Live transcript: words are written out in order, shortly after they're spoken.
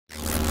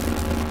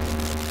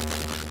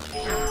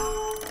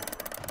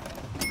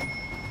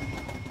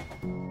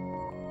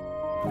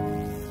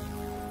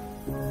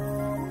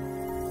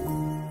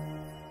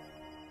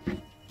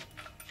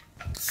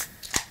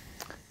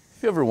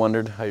Have you ever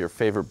wondered how your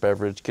favorite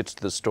beverage gets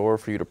to the store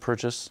for you to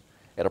purchase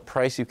at a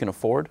price you can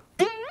afford?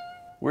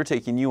 We're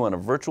taking you on a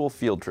virtual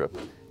field trip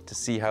to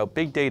see how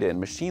big data and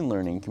machine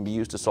learning can be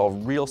used to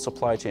solve real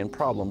supply chain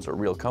problems at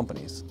real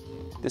companies.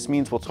 This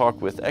means we'll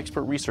talk with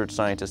expert research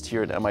scientists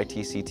here at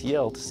MIT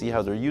CTL to see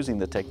how they're using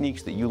the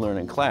techniques that you learn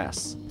in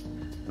class.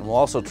 And we'll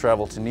also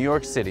travel to New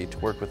York City to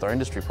work with our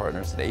industry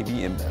partners at AB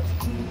Inbev.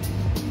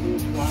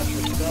 Watch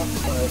your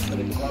stuff, put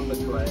it on the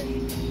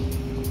tray.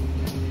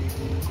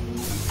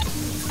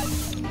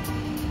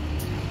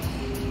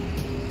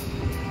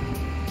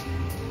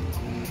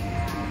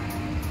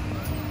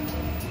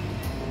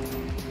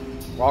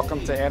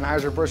 Welcome to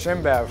Anheuser-Busch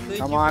InBev.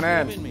 Come on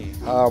in.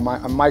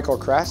 I'm Michael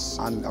Kress.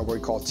 I'm what we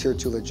call Tier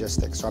 2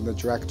 Logistics. So I'm the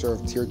Director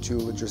of Tier 2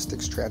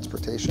 Logistics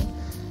Transportation,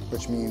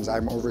 which means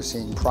I'm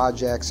overseeing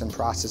projects and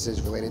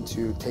processes related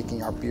to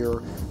taking our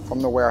beer from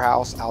the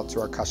warehouse out to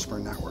our customer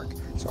network.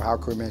 So how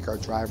can we make our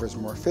drivers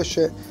more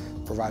efficient,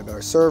 provide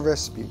better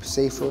service, be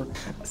safer?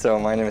 So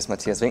my name is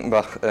Matthias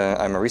Winkenbach.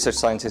 I'm a research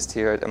scientist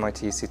here at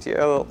MIT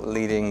CTL,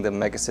 leading the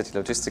Megacity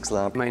Logistics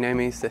Lab. My name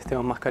is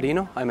Esteban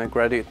Mascarino. I'm a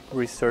graduate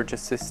research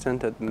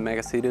assistant at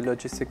Megacity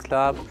Logistics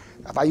Lab.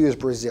 If I use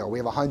Brazil, we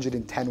have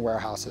 110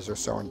 warehouses or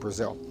so in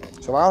Brazil. So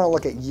if I want to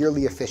look at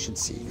yearly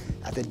efficiency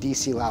at the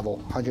DC level,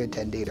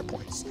 110 data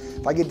points.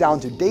 If I get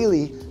down to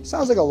daily,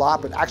 sounds like a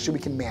lot, but actually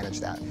we can manage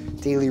that.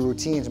 Daily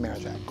routines,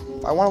 manage that.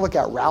 If I want to look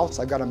at routes,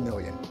 I've got 1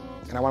 million.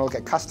 And I want to look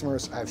at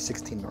customers, I have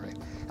 16 million.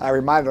 And I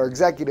reminded our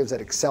executives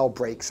that Excel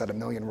breaks at 1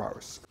 million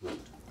rows.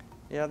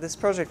 Yeah, this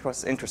project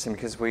was interesting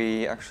because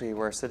we actually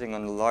were sitting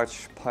on a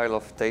large pile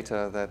of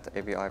data that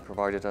ABI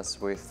provided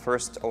us with,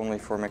 first only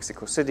for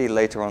Mexico City,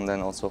 later on then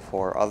also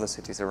for other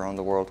cities around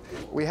the world.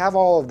 We have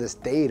all of this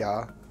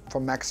data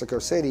from Mexico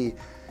City.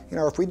 You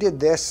know, if we did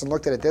this and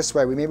looked at it this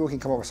way, maybe we can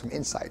come up with some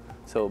insight.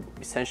 So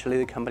essentially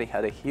the company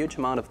had a huge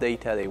amount of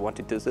data. They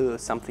wanted to do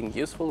something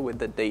useful with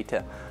the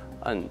data.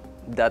 And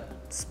that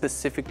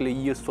specifically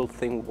useful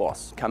thing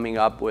was coming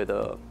up with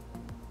a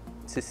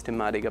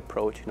systematic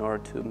approach in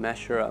order to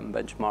measure and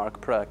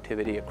benchmark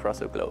productivity across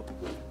the globe.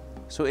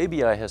 So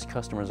ABI has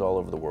customers all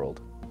over the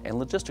world and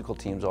logistical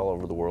teams all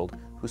over the world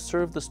who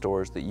serve the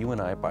stores that you and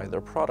I buy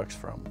their products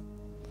from.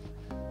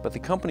 But the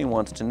company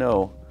wants to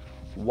know,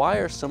 why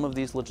are some of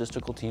these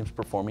logistical teams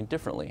performing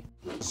differently?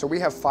 So we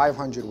have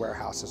 500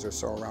 warehouses or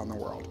so around the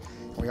world.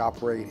 We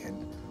operate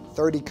in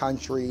 30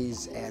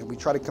 countries, and we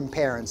try to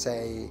compare and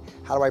say,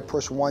 how do I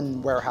push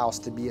one warehouse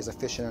to be as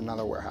efficient as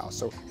another warehouse?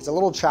 So it's a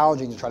little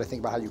challenging to try to think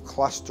about how you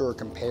cluster or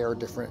compare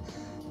different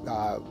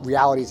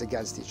realities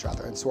against each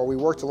other. And so what we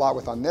worked a lot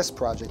with on this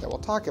project that we'll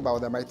talk about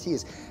with MIT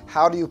is,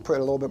 how do you put a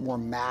little bit more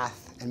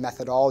math and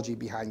methodology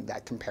behind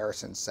that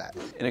comparison set?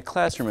 In a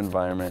classroom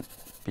environment,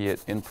 be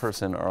it in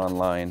person or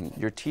online,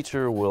 your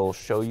teacher will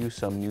show you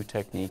some new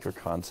technique or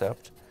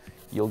concept.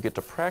 You'll get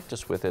to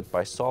practice with it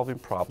by solving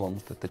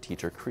problems that the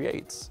teacher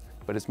creates.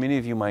 But as many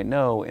of you might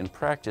know, in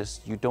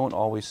practice, you don't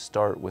always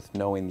start with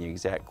knowing the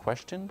exact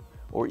question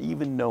or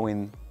even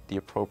knowing the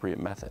appropriate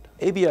method.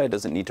 ABI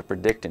doesn't need to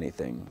predict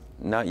anything,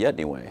 not yet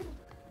anyway.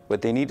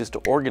 What they need is to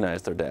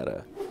organize their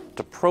data,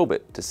 to probe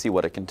it to see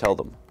what it can tell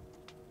them.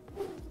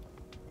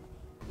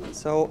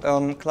 So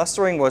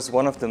clustering was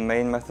one of the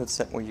main methods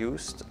that we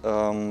used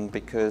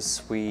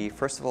because we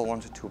first of all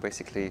wanted to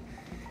basically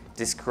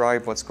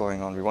describe what's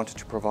going on. We wanted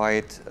to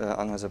provide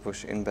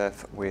Anheuser-Busch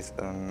InBev with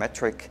a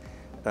metric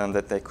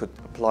that they could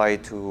apply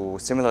to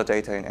similar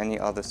data in any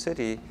other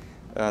city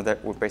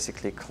that would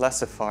basically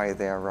classify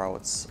their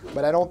routes.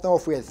 But I don't know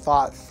if we had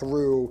thought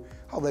through,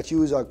 oh, let's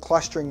use a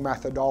clustering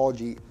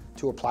methodology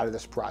to apply to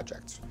this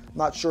project. I'm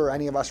not sure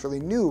any of us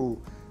really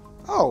knew,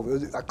 oh,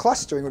 a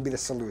clustering would be the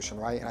solution,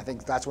 right? And I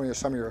think that's when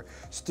some of your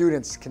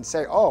students can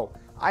say, oh,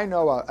 I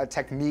know a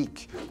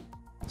technique.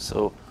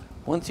 So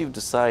once you've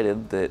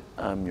decided that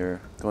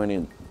you're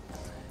going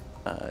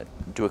to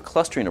do a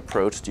clustering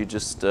approach, do you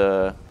just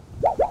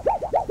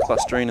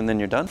clustering and then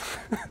you're done?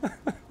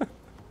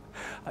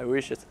 I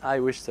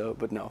wish so,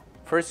 but no.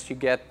 First you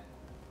get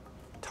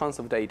tons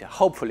of data,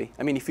 hopefully.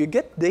 I mean, if you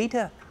get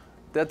data,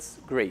 that's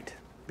great,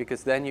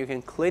 because then you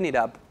can clean it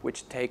up,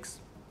 which takes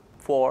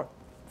 4-5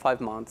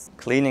 months.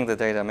 Cleaning the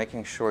data,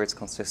 making sure it's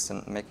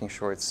consistent, making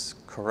sure it's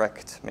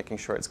correct, making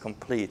sure it's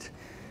complete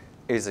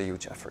is a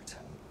huge effort.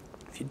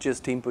 If you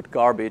just input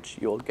garbage,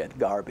 you'll get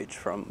garbage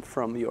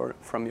from your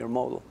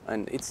model.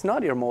 And it's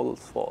not your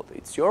model's fault.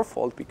 It's your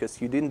fault because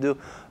you didn't do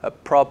a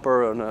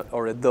proper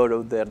or a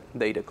thorough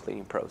data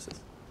cleaning process.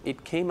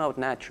 It came out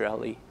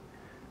naturally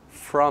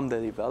from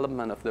the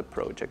development of the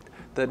project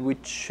that we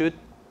should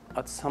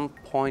at some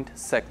point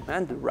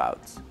segment the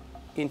routes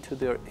into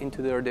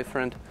their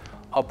different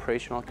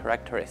operational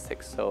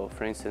characteristics. So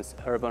for instance,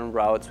 urban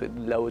routes with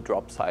low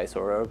drop size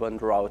or urban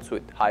routes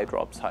with high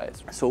drop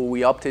size. So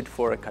we opted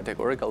for a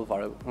categorical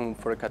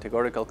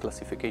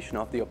classification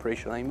of the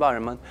operational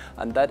environment,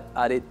 and that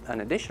added an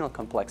additional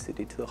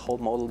complexity to the whole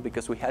model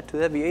because we had to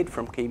deviate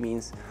from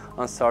k-means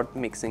and start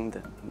mixing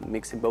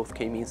both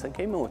k-means and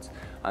k-modes.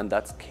 And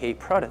that's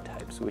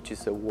k-prototypes, which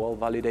is a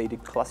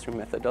well-validated clustering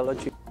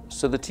methodology.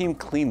 So the team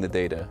cleaned the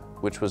data,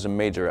 which was a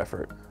major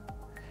effort.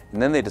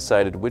 and then they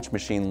decided which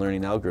machine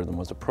learning algorithm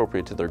was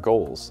appropriate to their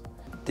goals.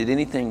 Did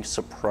anything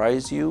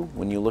surprise you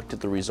when you looked at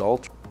the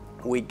result?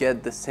 We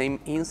get the same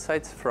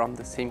insights from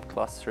the same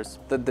clusters.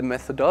 The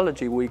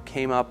methodology we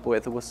came up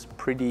with was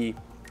pretty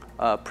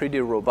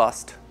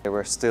robust. There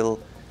were still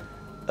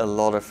a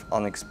lot of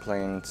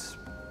unexplained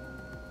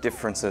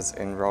differences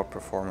in route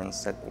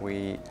performance that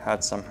we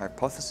had some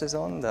hypotheses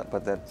on,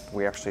 but that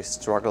we actually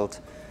struggled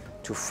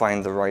to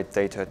find the right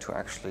data to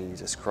actually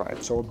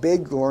describe. So a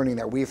big learning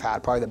that we've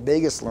had, probably the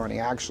biggest learning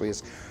actually,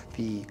 is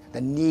the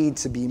need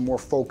to be more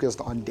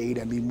focused on data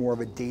and be more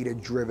of a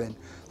data-driven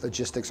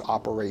logistics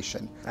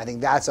operation. I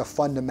think that's a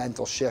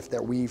fundamental shift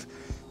that we've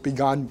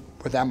begun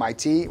with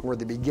MIT. We're at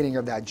the beginning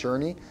of that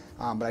journey,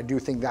 but I do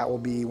think that will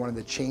be one of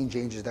the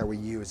changes that we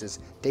use, is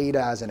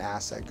data as an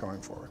asset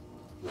going forward.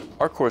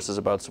 Our course is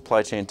about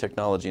supply chain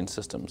technology and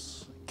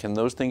systems. Can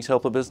those things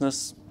help a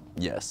business?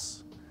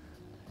 Yes.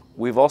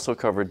 We've also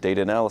covered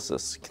data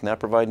analysis. Can that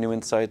provide new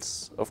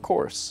insights? Of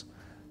course.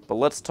 But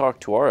let's talk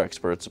to our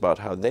experts about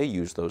how they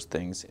use those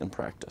things in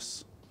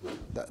practice.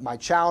 My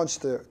challenge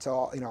to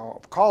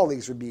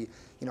colleagues would be,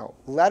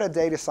 let a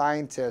data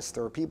scientist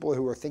or people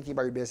who are thinking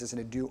about your business in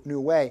a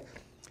new way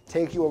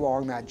take you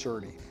along that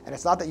journey. And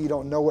it's not that you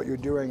don't know what you're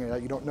doing and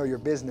that you don't know your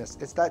business.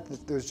 It's that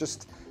there's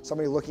just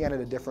somebody looking at it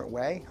a different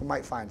way who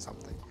might find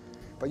something.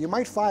 But you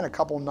might find a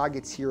couple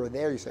nuggets here or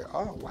there. You say,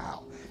 oh,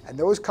 wow. And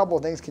those couple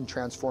of things can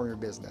transform your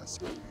business.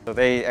 So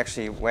they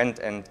actually went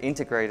and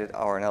integrated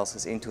our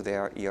analysis into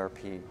their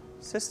ERP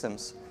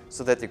systems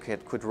so that you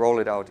could roll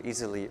it out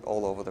easily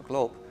all over the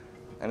globe.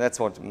 And that's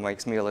what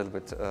makes me a little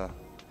bit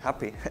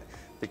happy,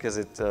 because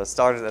it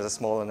started as a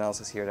small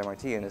analysis here at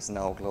MIT and is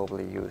now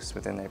globally used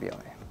within ABI.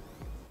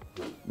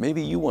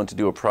 Maybe you want to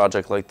do a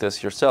project like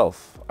this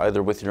yourself,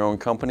 either with your own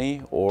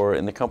company or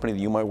in the company that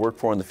you might work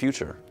for in the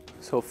future.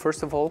 So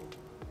first of all,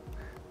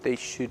 they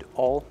should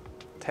all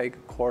take a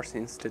course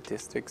in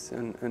statistics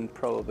and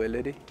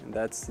probability. And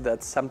that's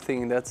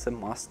a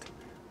must.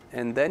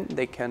 And then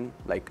they can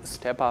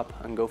step up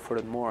and go for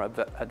the more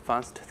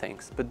advanced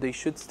things. But they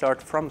should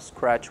start from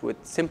scratch with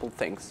simple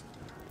things: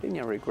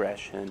 linear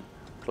regression,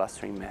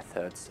 clustering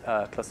methods,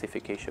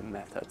 classification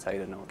methods, I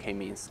don't know,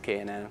 k-means,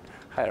 KNN,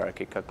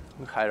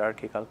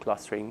 hierarchical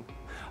clustering,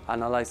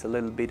 analyze a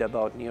little bit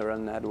about neural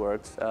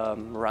networks,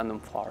 random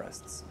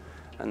forests,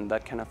 and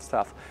that kind of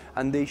stuff.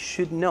 And they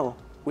should know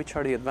which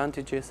are the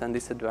advantages and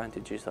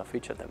disadvantages of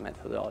each of the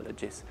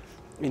methodologies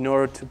in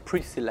order to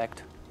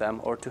pre-select them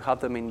or to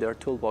have them in their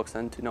toolbox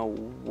and to know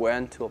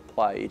when to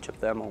apply each of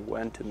them or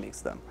when to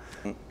mix them.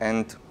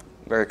 And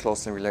very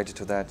closely related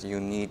to that, you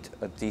need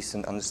a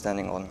decent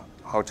understanding on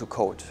how to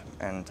code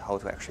and how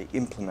to actually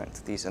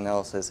implement these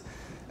analyses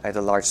at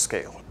a large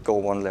scale. Go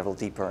one level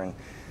deeper and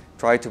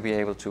try to be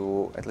able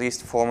to at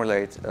least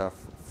formulate a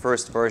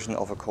first version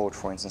of a code,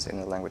 for instance, in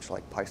a language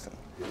like Python.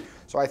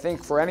 So I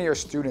think for any of your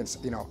students,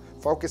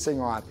 focusing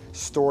on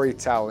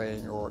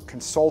storytelling or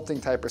consulting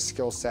type of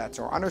skill sets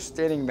or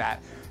understanding that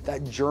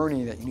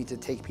journey that you need to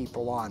take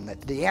people on, that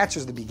the answer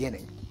is the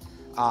beginning.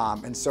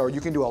 And so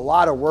you can do a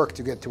lot of work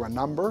to get to a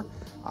number,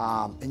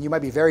 and you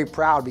might be very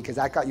proud because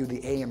that got you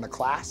the A in the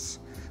class,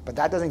 but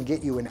that doesn't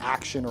get you an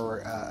action or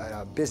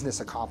a business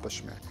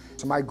accomplishment.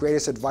 So my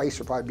greatest advice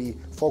would probably be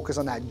focus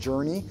on that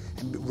journey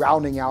and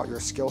rounding out your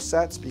skill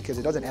sets, because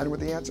it doesn't end with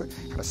the answer, it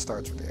kind of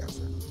starts with the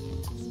answer.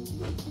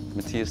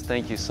 Matthias,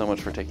 thank you so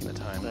much for taking the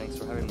time. Thanks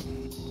for having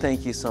me.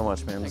 Thank you so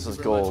much, man. This was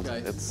gold.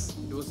 It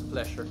was a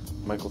pleasure.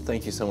 Michael,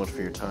 thank you so much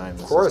for your time.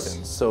 This of course. has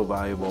been so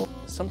valuable.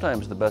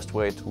 Sometimes the best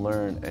way to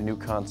learn a new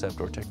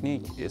concept or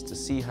technique is to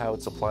see how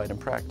it's applied in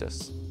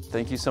practice.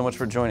 Thank you so much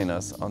for joining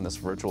us on this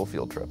virtual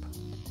field trip.